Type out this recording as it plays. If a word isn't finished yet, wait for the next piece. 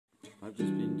I've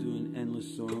just been doing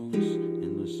endless songs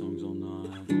all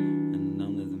night, and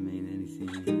none of them mean anything,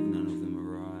 none of them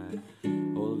are right.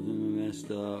 All of them are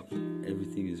messed up,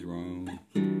 everything is wrong.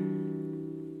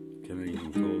 Can I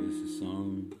even call this a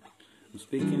song? I'm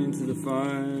speaking into the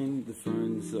phone's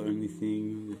the only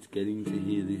thing that's getting to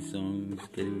hear these songs,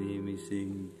 getting to hear me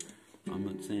sing. I'm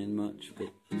not saying much,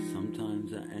 but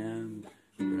sometimes I am,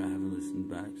 but I haven't listened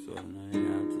back, so I don't know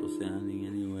how it's all sounding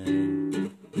anyway.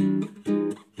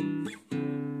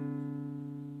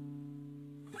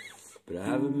 But I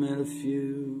haven't met a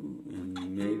few,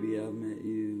 and maybe I've met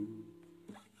you.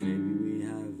 Maybe we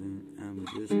haven't, and we're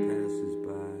just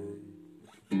passers-by.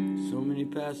 So many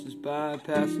passers-by,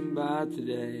 passing by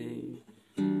today.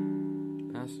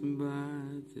 Passing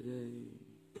by today.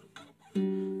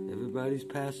 Everybody's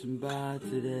passing by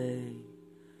today.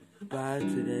 By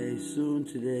today, soon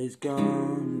today's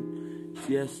gone. It's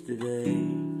yesterday.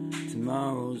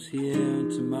 Tomorrow's here,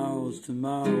 and tomorrow's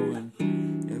tomorrow, and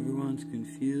everyone's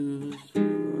confused,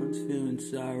 everyone's feeling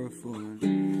sorrowful,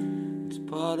 and it's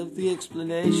part of the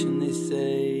explanation, they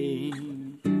say.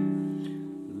 A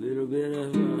little bit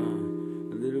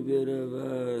of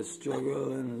a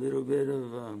struggle and a little bit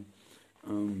of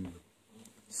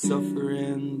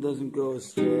suffering doesn't go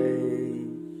astray,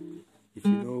 if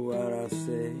you know what I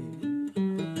say.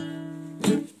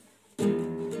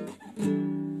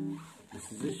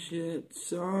 This is a shit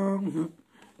song,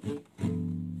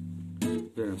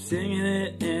 but I'm singing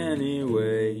it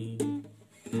anyway.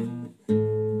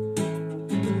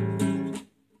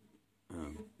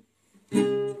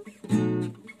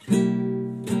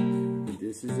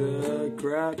 This is a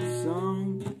crap song,